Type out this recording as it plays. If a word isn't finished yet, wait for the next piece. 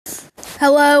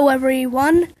Hello,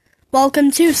 everyone. Welcome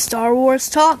to Star Wars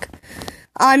Talk.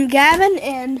 I'm Gavin,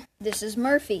 and this is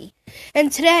Murphy.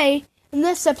 And today, in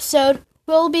this episode,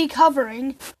 we'll be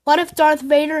covering what if Darth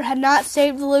Vader had not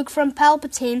saved Luke from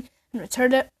Palpatine in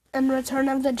Return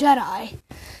of the Jedi.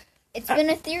 It's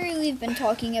been a theory we've been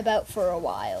talking about for a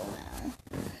while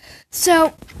now.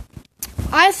 So,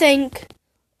 I think...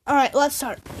 Alright, let's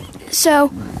start. So,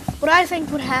 what I think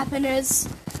would happen is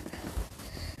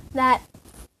that,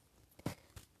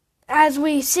 as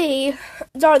we see,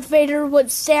 Darth Vader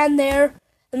would stand there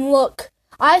and look.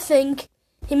 I think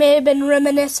he may have been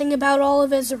reminiscing about all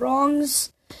of his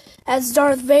wrongs as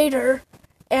Darth Vader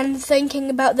and thinking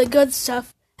about the good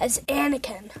stuff as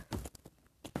Anakin.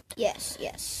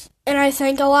 Yes. And I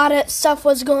think a lot of stuff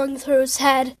was going through his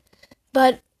head,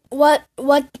 but what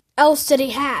else did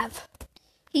he have?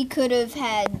 He could have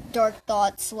had dark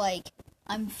thoughts like,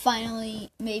 I'm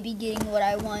finally maybe getting what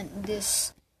I want.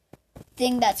 This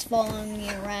thing that's following me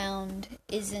around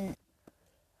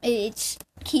it's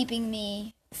keeping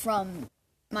me from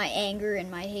my anger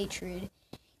and my hatred.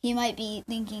 He might be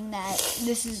thinking that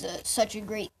this is such a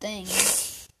great thing.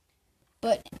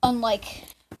 But unlike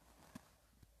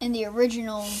in the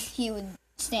original, he would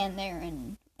stand there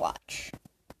and watch.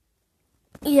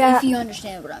 Yeah. If you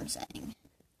understand what I'm saying.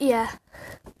 Yeah.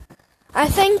 I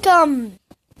think,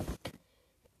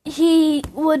 he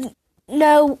would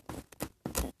know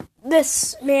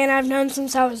this man I've known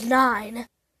since I was 9.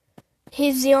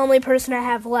 He's the only person I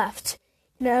have left.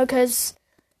 You know, because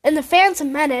in The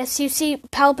Phantom Menace, you see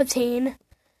Palpatine.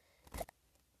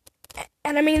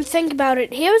 And I mean, think about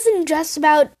it. He was in just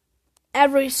about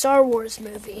every Star Wars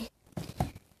movie.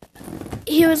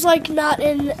 He was, like, not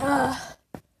in,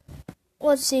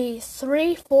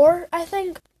 3, 4, I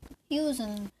think? He was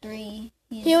in 3.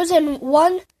 He was in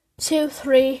 1, 2,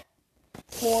 3,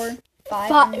 4,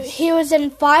 5. He was in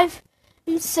 5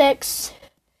 and 6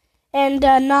 and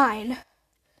 9.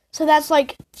 So that's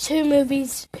like 2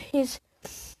 movies.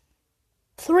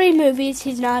 3 movies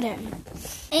he's not in.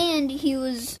 And he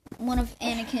was one of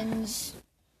Anakin's...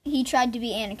 He tried to be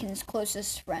Anakin's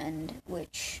closest friend,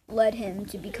 which led him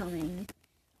to becoming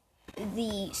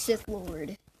the Sith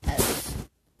Lord as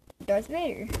Darth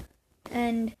Vader.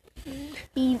 And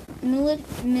he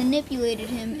manipulated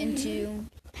him into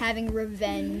having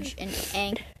revenge and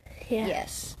anger. Yeah.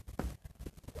 Yes.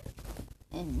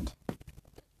 And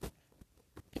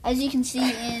as you can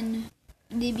see in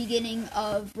the beginning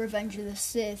of Revenge of the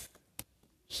Sith,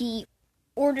 he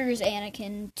orders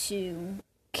Anakin to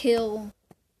kill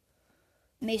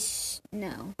What's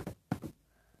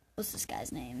this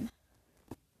guy's name?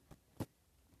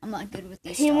 I'm not good with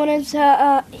these. He wanted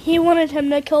him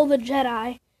to kill the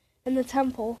Jedi in the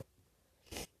temple.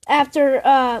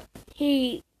 After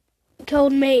he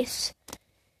killed Mace,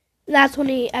 that's when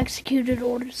he executed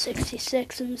Order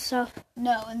 66 and stuff.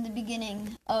 No, in the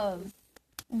beginning of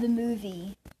the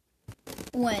movie,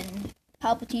 when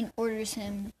Palpatine orders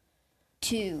him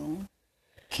to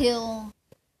kill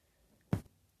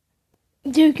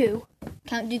Dooku.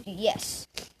 Count Dooku, yes.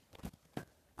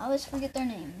 I always forget their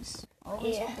names.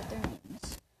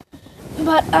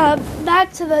 But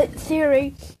back to the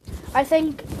theory, I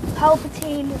think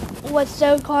Palpatine was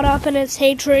so caught up in his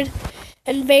hatred,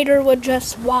 and Vader would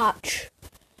just watch.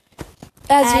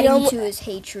 Adding to his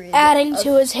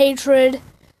hatred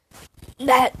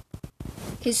that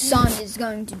his son is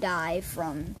going to die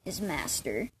from his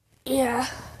master. Yeah.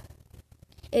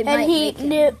 And he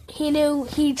knew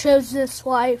he chose this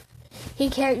life. He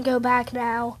can't go back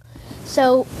now.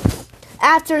 So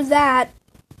after that,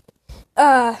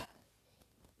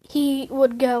 he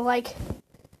would go like,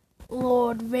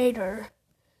 Lord Vader,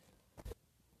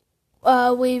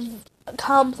 we've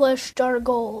accomplished our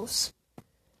goals.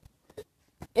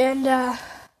 And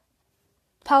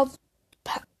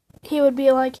he would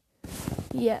be like,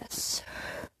 yes.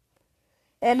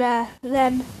 And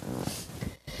then,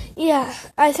 yeah,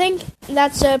 I think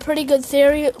that's a pretty good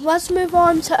theory. Let's move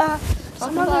on to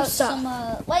some other stuff. Some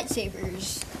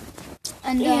lightsabers.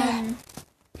 And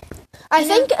I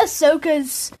think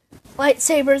Ahsoka's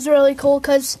lightsaber is really cool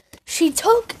because she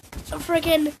took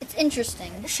It's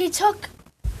interesting. She took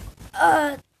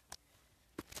a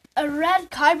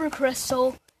red kyber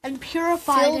crystal and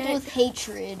purified filled it with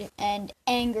hatred and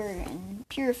anger, and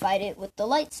purified it with the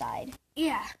light side.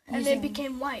 Yeah, and it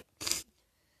became white.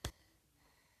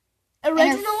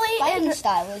 Originally, and her fighting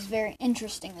style is very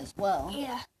interesting as well.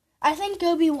 Yeah, I think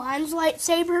Obi-Wan's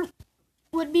lightsaber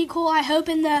would be cool. I hope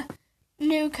in the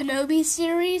new Kenobi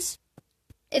series,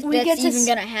 if that's even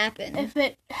gonna happen. If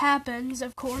it happens,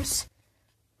 of course,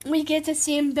 we get to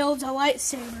see him build a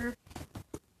lightsaber,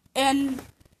 and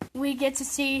we get to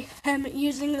see him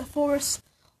using the Force,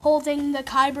 holding the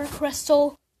Kyber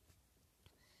crystal,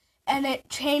 and it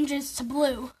changes to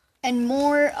blue. And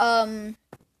more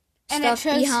stuff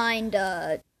shows behind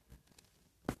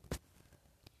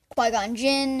Qui-Gon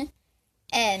Jinn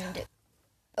and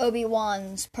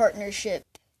Obi-Wan's partnership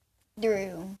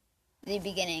through the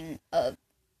beginning of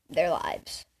their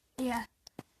lives. Yeah.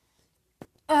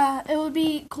 It would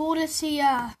be cool to see,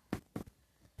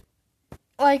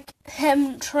 like,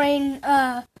 him train,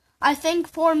 I think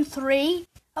Form 3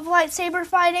 of lightsaber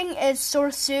fighting is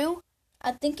Sorsu.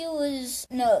 I think it was,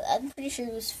 no, I'm pretty sure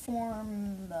it was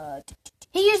Form,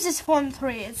 He uses Form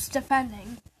 3, it's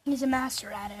defending. He's a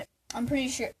master at it. I'm pretty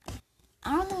sure.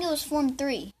 I don't think it was Form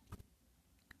 3.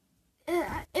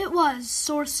 It was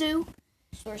Sorsu.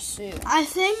 Sorsu. I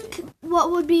think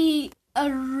what would be a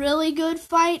really good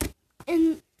fight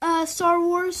in Star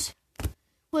Wars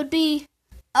would be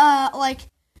like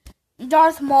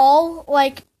Darth Maul,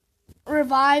 like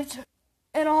revived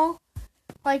and all,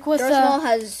 like with Darth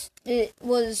Maul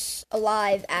was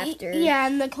alive after. Yeah,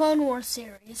 in the Clone Wars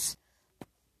series.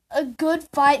 A good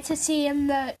fight to see in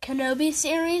the Kenobi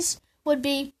series would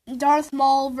be Darth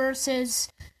Maul versus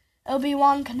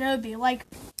Obi-Wan Kenobi. Like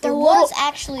there was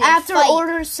actually a after fight.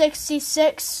 Order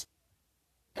 66,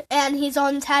 and he's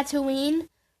on Tatooine,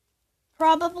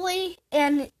 probably,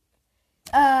 and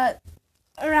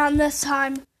around this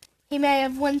time he may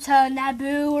have went to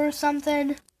Naboo or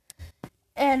something,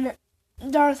 and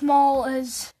Darth Maul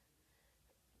is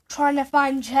trying to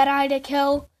find Jedi to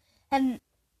kill, and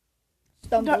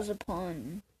stumbles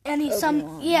upon and he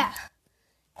Obi-Wan. yeah,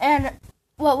 and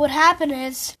what would happen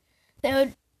is they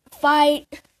would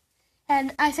fight,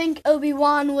 and I think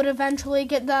Obi-Wan would eventually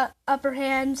get the upper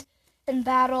hand in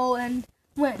battle and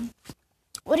win.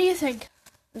 What do you think?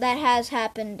 That has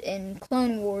happened in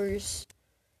Clone Wars.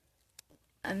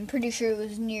 I'm pretty sure it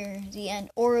was near the end,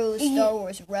 or it was Star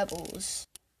Wars Rebels,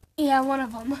 Yeah, one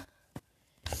of them.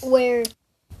 where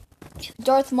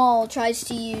Darth Maul tries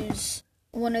to use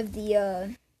one of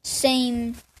the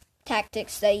same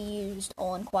tactics they used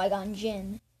on Qui-Gon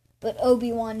Jinn, but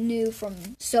Obi-Wan knew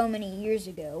from so many years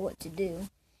ago what to do.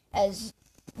 As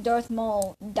Darth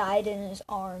Maul died in his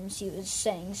arms, he was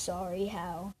saying sorry,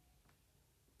 how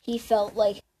he felt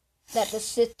like that the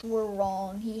Sith were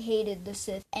wrong. He hated the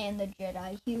Sith and the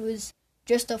Jedi. He was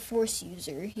just a Force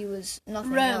user. He was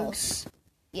nothing Rogue. else.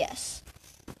 Yes.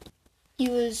 He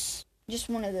was just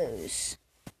one of those.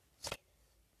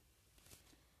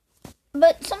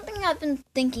 But something I've been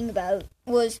thinking about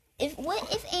was, if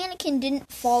Anakin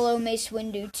didn't follow Mace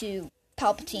Windu to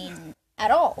Palpatine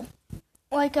at all?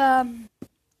 Like,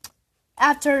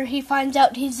 after he finds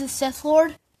out he's a Sith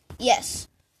Lord? Yes.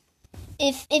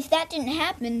 If that didn't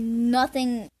happen,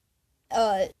 nothing,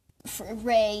 for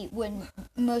Rey would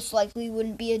most likely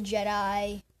wouldn't be a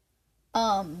Jedi.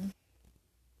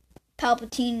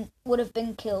 Palpatine would have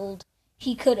been killed.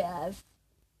 He could have.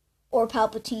 Or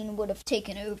Palpatine would have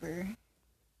taken over.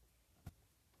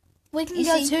 We can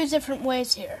go two different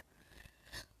ways here.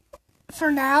 For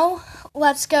now,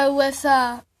 let's go with,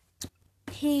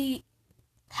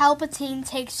 Palpatine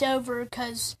takes over,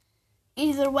 because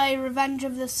either way, Revenge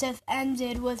of the Sith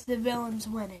ended with the villains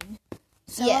winning.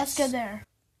 So Yes. let's go there.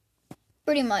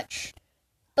 Pretty much.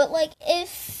 But, like,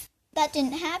 if that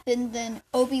didn't happen, then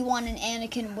Obi-Wan and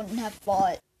Anakin wouldn't have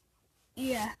fought.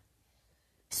 Yeah.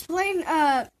 Explain,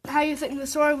 how you think the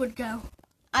story would go.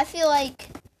 I feel like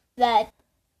that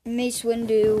Mace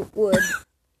Windu would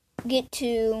get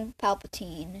to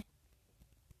Palpatine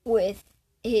with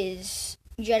his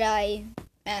Jedi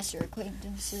Master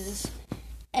acquaintances,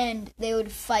 and they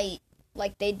would fight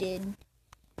like they did.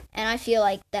 And I feel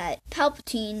like that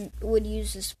Palpatine would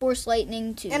use his Force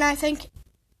Lightning to... And I think,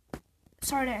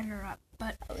 sorry to interrupt,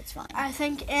 but Oh, it's fine. I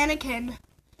think Anakin,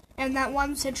 in that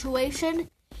one situation,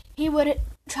 he would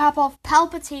chop off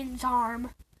Palpatine's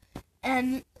arm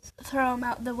and throw him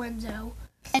out the window.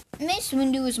 And Mace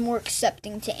Windu is more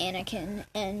accepting to Anakin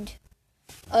and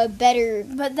a better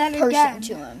But then person again,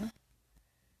 to him.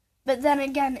 But then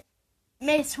again,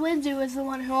 Mace Windu is the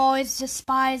one who always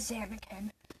despised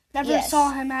Anakin. Never Yes.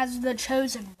 saw him as the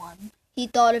chosen one. He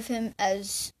thought of him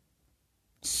as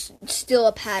still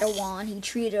a Padawan. He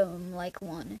treated him like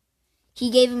one. He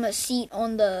gave him a seat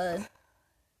on the...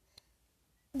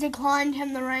 Declined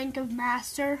him the rank of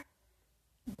master.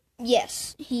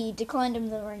 Yes, he declined him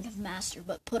the rank of master,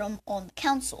 but put him on the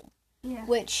council, Yeah.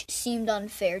 which seemed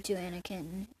unfair to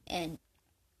Anakin and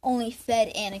only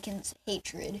fed Anakin's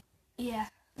hatred, Yeah.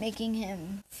 making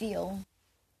him feel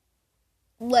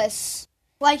less...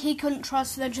 Like he couldn't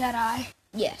trust the Jedi.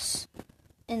 Yes,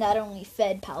 and that only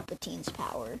fed Palpatine's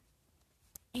power.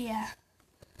 Yeah.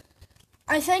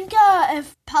 I think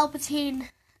if Palpatine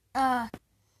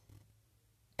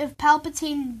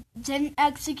didn't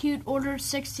execute Order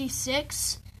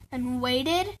 66 and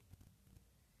waited,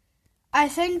 I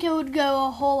think it would go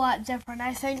a whole lot different.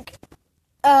 I think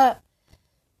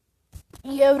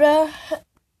Yoda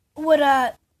would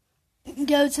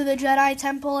go to the Jedi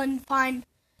Temple and find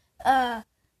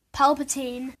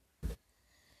Palpatine,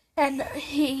 and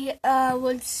he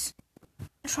would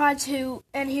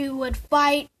he would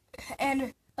fight,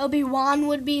 and Obi-Wan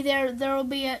would be there. There will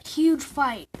be a huge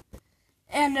fight,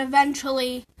 and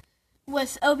eventually,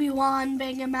 with Obi-Wan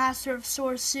being a master of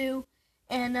Sorsu,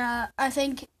 and I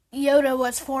think Yoda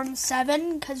was Form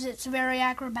 7 because it's very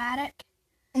acrobatic.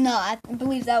 No, I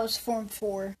believe that was Form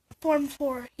 4. Form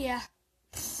 4, yeah.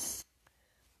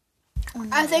 Oh, no,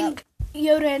 I think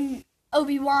Yoda and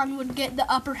Obi-Wan would get the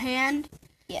upper hand.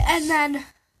 Yes. And then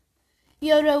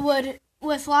Yoda would,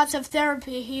 with lots of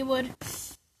therapy, he would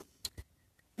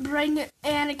bring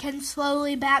Anakin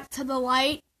slowly back to the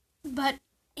light, but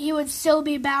he would still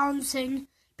be balancing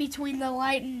between the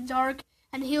light and dark,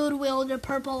 and he would wield a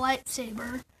purple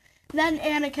lightsaber. Then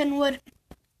Anakin would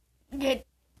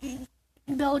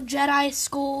build Jedi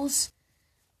schools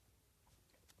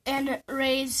and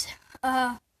raise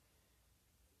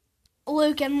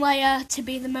Luke and Leia to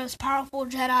be the most powerful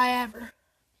Jedi ever.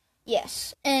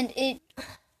 Yes, and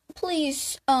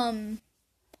please,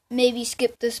 maybe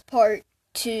skip this part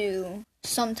to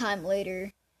sometime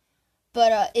later.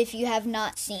 But if you have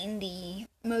not seen the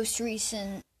most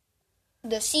recent,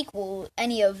 the sequel,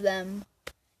 any of them,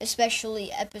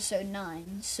 especially Episode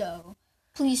 9, so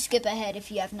please skip ahead if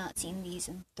you have not seen these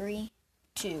in 3,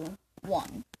 2,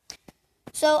 1.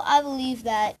 So I believe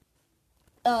that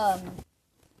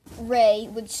Rey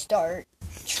would start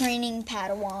training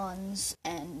Padawans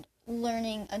and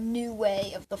learning a new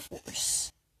way of the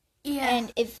Force. Yeah.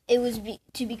 And if it was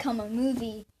to become a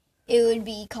movie, it would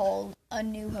be called A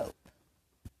New Hope.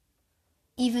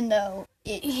 Even though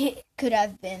it could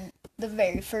have been the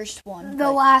very first one.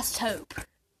 The Last Hope.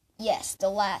 Yes,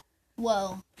 A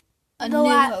New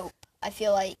Hope, I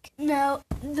feel like. No,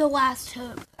 The Last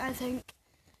Hope, I think.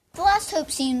 The Last Hope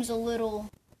seems a little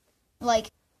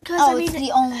like, it's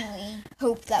the only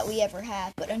hope that we ever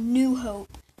have. But A New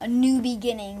Hope, a new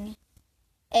beginning,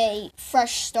 a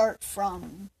fresh start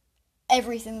from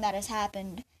everything that has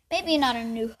happened. Maybe not a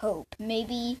new hope,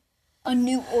 maybe a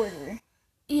new order.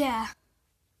 Yeah.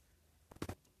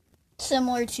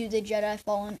 Similar to the Jedi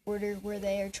Fallen Order where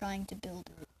they are trying to build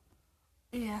it.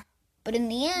 Yeah. But in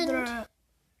the end,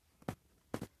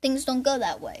 things don't go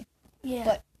that way. Yeah.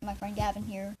 But my friend Gavin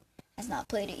here has not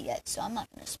played it yet, so I'm not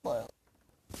going to spoil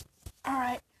it.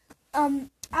 Alright.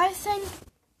 I think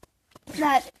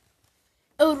that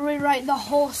it would rewrite the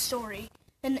whole story.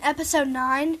 In Episode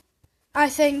 9, I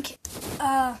think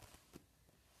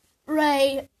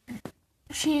Rey,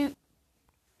 she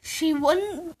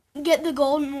wouldn't get the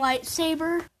golden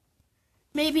lightsaber,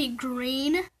 maybe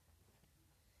green.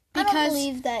 I don't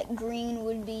believe that green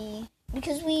would be,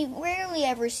 because we rarely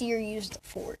ever see her use the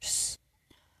Force.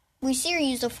 We see her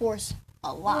use the Force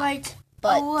a lot. Like,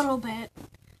 but a little bit.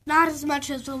 Not as much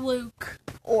as Luke.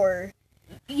 Or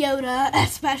Yoda,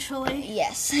 especially.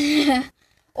 Yes.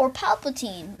 Or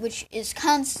Palpatine, which is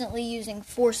constantly using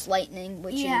Force lightning,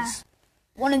 which is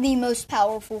one of the most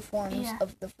powerful forms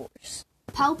of the Force.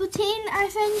 Palpatine, I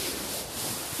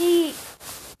think,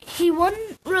 he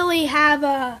wouldn't really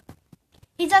have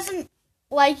he doesn't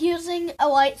like using a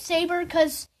lightsaber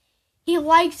because he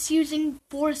likes using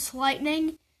Force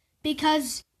lightning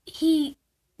because he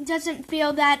doesn't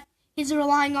feel that he's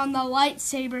relying on the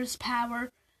lightsaber's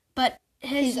power, but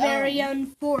his very own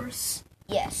Force.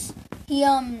 Yes. He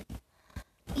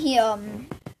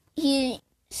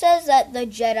says that the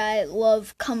Jedi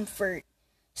love comfort,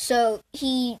 so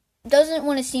he doesn't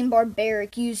want to seem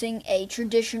barbaric using a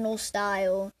traditional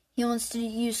style. He wants to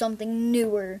use something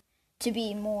newer to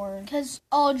be more because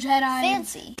all Jedi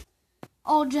fancy.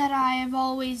 All Jedi have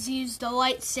always used a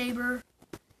lightsaber,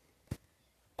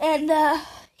 and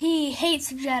he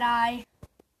hates Jedi.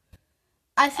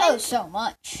 I think so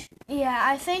much. Yeah,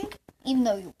 I think even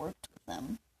though you worked with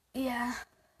them. Yeah,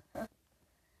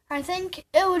 I think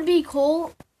it would be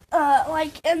cool.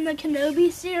 Like in the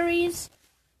Kenobi series,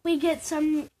 we get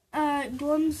some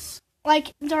glimpse,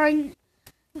 like during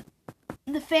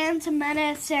the Phantom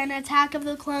Menace and Attack of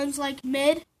the Clones, like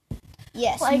mid.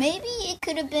 Yes, like, maybe it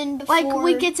could have been before. Like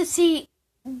we get to see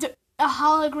a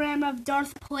hologram of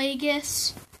Darth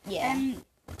Plagueis and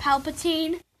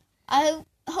Palpatine. I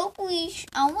hope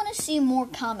I want to see more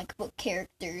comic book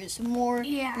characters, more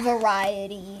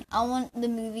variety. I want the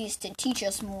movies to teach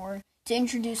us more, to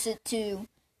introduce it to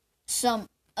some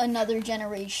another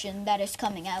generation that is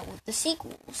coming out with the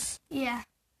sequels. Yeah.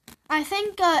 I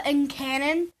think in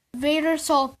canon, Vader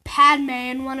saw Padme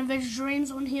in one of his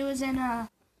dreams when he was in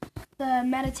the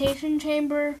meditation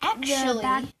chamber.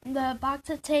 Actually, the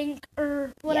Bacta tank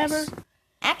or whatever. Yes.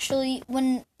 Actually,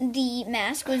 when the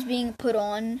mask was being put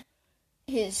on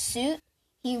his suit,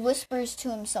 he whispers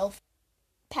to himself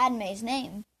Padme's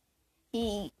name.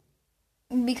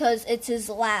 Because it's his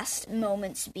last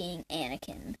moments being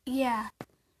Anakin. Yeah.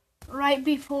 Right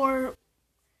before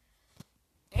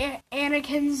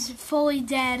Anakin's fully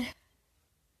dead.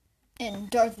 And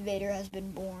Darth Vader has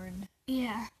been born.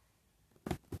 Yeah.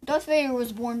 Darth Vader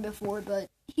was born before, but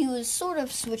he was sort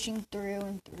of switching through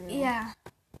and through. Yeah.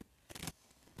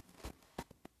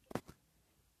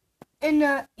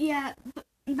 And,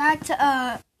 back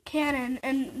to, canon.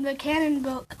 In the canon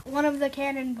book, one of the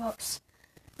canon books,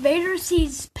 Vader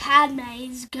sees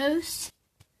Padme's ghost,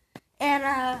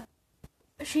 and,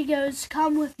 she goes,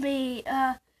 "Come with me,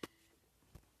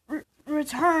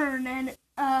 return," and,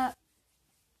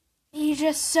 he's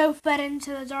just so fed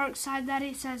into the dark side that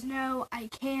he says, "No, I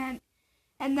can't,"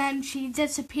 and then she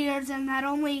disappears, and that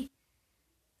only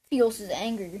Feels his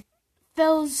anger.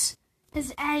 fills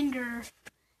his anger,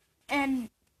 and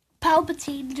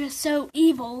Palpatine, just so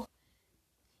evil,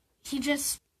 he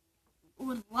just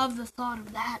would love the thought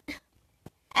of that.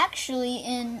 Actually,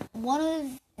 in one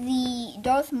of the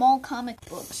Darth Maul comic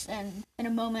books, and in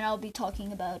a moment I'll be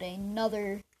talking about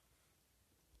another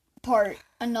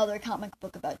comic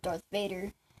book about Darth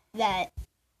Vader, that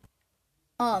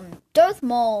Darth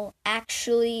Maul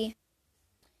actually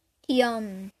he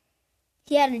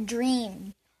had a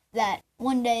dream that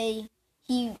one day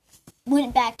he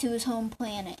went back to his home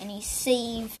planet and he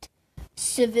saved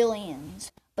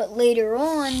civilians, but later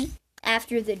on,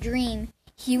 after the dream,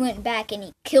 he went back and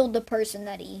he killed the person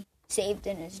that he saved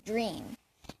in his dream.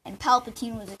 And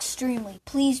Palpatine was extremely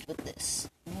pleased with this.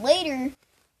 And later,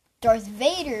 Darth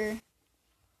Vader,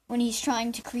 when he's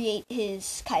trying to create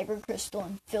his Kyber crystal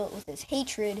and fill it with his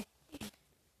hatred,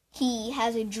 he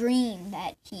has a dream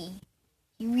that he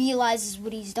realizes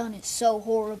what he's done is so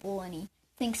horrible, and he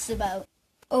thinks about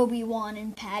Obi-Wan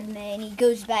and Padme, and he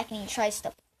goes back and he tries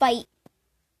to fight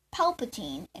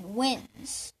Palpatine and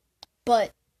wins.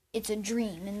 But it's a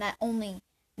dream, and that only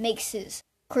makes his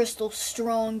crystal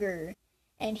stronger,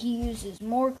 and he uses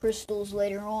more crystals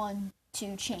later on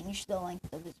to change the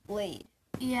length of his blade.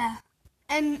 Yeah.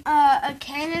 And a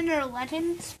canon or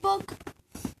legends book,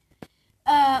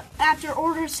 after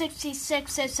Order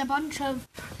 66, it's a bunch of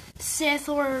Sith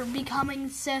or becoming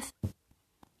Sith.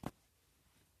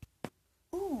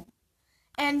 Ooh.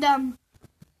 And,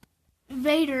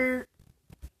 Vader,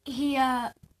 he,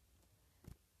 they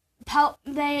have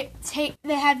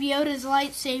Yoda's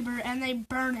lightsaber and they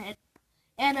burn it.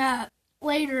 And,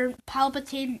 later,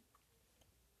 Palpatine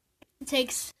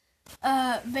takes,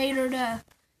 Vader to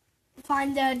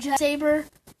find a Jedi saber,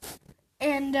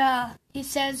 and, he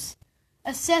says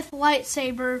a Sith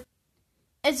lightsaber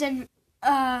isn't,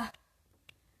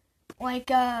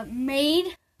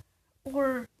 made,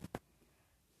 or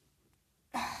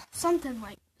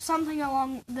something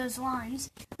along those lines.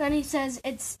 Then he says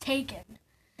it's taken.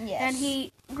 Yes. And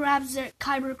he grabs the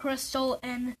Kyber crystal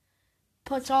and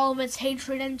puts all of its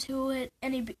hatred into it,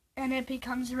 and it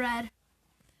becomes red.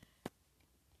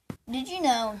 Did you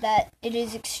know that it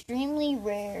is extremely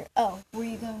rare... Oh, were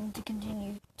you going to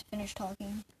continue to finish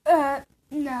talking?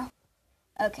 No.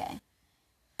 Okay.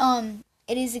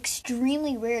 It is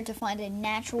extremely rare to find a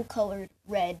natural colored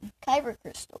red Kyber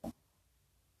crystal.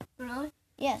 Really?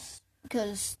 Yes,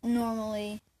 because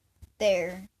normally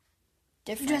they're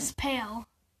different. Just pale.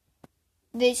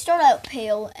 They start out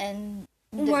pale, and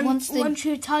once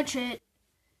you touch it,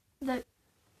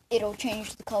 it'll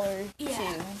change the color Yeah.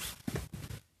 to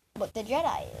what the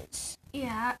Jedi is.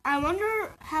 Yeah, I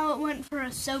wonder how it went for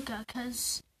Ahsoka,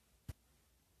 because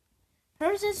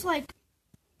hers is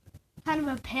kind of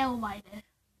a pale white.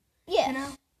 Yes. You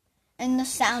know? And the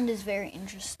sound is very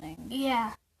interesting.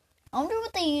 Yeah. I wonder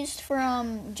what they used for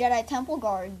Jedi Temple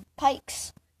Guard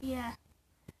pikes. Yeah.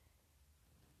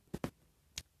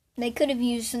 They could have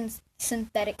used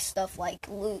synthetic stuff like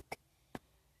Luke,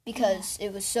 because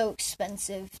it was so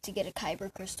expensive to get a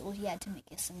Kyber crystal. He had to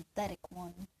make a synthetic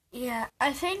one. Yeah,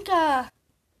 I think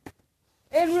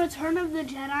in Return of the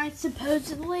Jedi,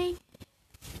 supposedly,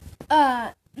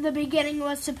 the beginning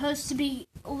was supposed to be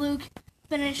Luke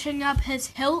finishing up his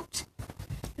hilt.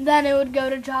 Then it would go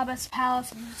to Jabba's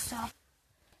palace and stuff.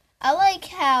 I like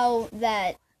how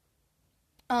that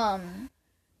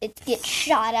it gets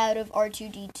shot out of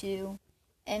R2-D2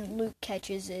 and Luke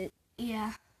catches it.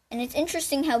 Yeah. And it's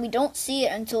interesting how we don't see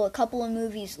it until a couple of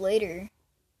movies later.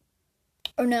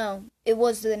 Or no, it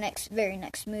was the very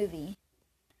next movie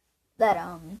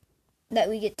that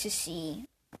we get to see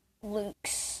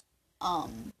Luke's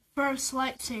first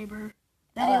lightsaber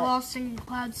that he lost in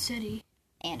Cloud City.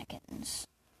 Anakin's.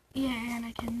 Yeah,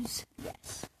 Anakin's.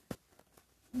 Yes.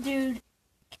 Dude,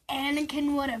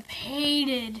 Anakin would have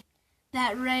hated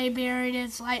that Rey buried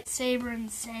his lightsaber in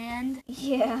sand.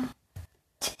 Yeah.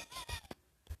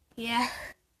 Yeah.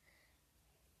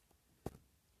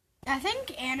 I think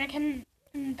Anakin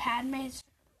and Padme's...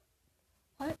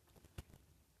 What?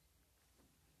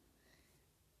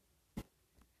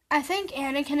 I think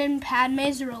Anakin and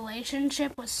Padme's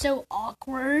relationship was so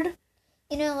awkward.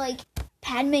 You know, like,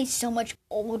 Padme's so much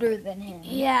older than him.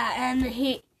 Yeah, and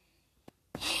he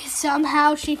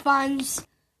somehow she finds,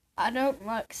 I don't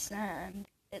like sand.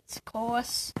 It's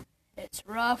coarse, it's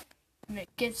rough, and it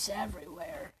gets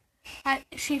everywhere.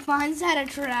 She finds that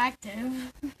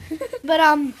attractive.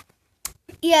 But,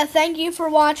 yeah, thank you for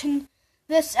watching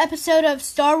this episode of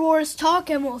Star Wars Talk,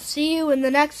 and we'll see you in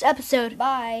the next episode.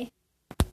 Bye.